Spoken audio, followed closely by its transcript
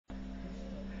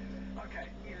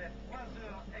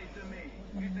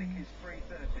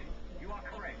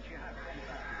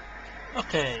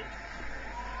Okay.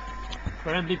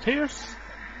 For MB Pierce,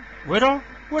 with or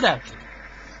without you.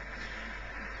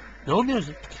 No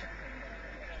music.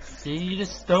 See the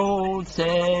stone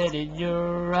set in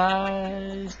your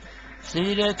eyes.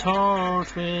 See the torn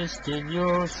twist in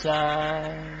your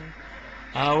side.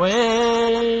 I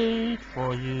wait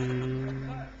for you.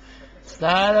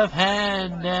 Sleight of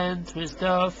hand and twist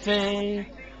of fate.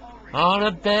 On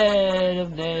a bed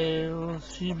of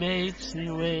nails, she makes me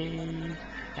wait.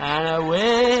 And I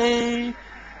wait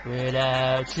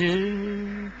without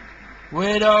you.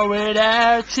 With or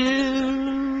without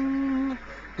you.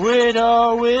 With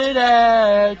or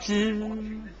without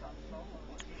you.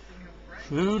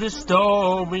 Through the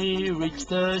storm we reach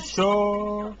the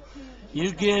shore.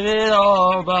 You give it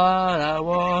all, but I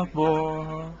want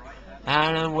more.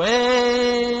 And I'm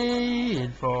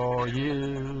waiting for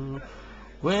you.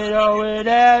 With or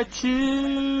without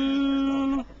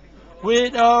you.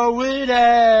 With or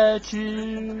without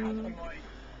you.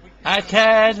 I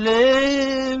can't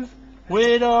live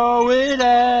with or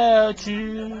without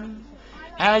you.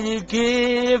 And you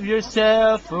give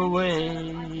yourself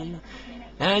away.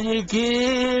 And you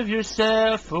give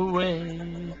yourself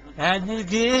away. And you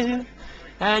give,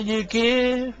 and you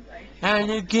give, and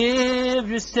you give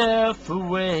yourself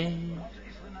away.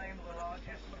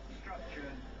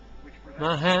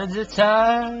 My hands are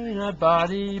tied, my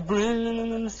body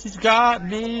bruised. She's got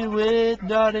me with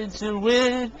nothing to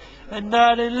win and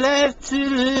nothing left to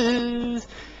lose.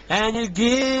 And you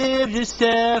give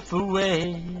yourself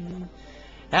away.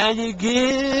 And you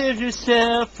give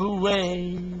yourself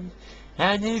away.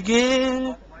 And you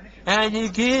give, and you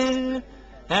give,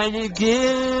 and you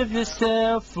give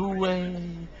yourself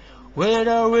away. With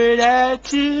or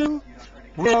without you,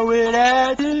 with or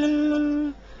without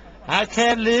you. I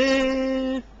can't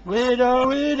live with or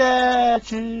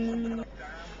without you.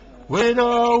 With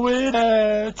or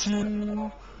without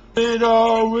you. With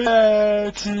or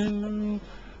without you.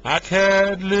 I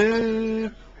can't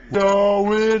live with or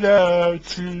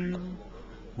without you.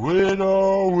 With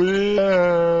or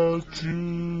without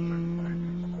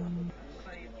you.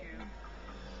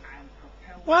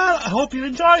 Well, I hope you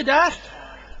enjoyed that.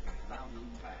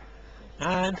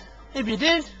 And if you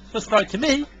did, subscribe to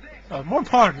me. Or more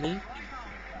importantly,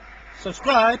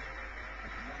 subscribe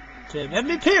to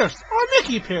Emily Pierce or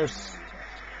Mickey Pierce.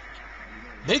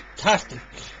 Fantastic.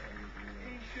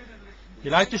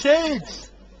 You like the shades?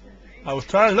 I was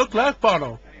trying to look like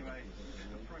Bono.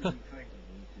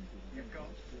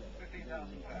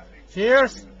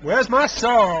 Cheers. Where's my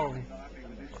song?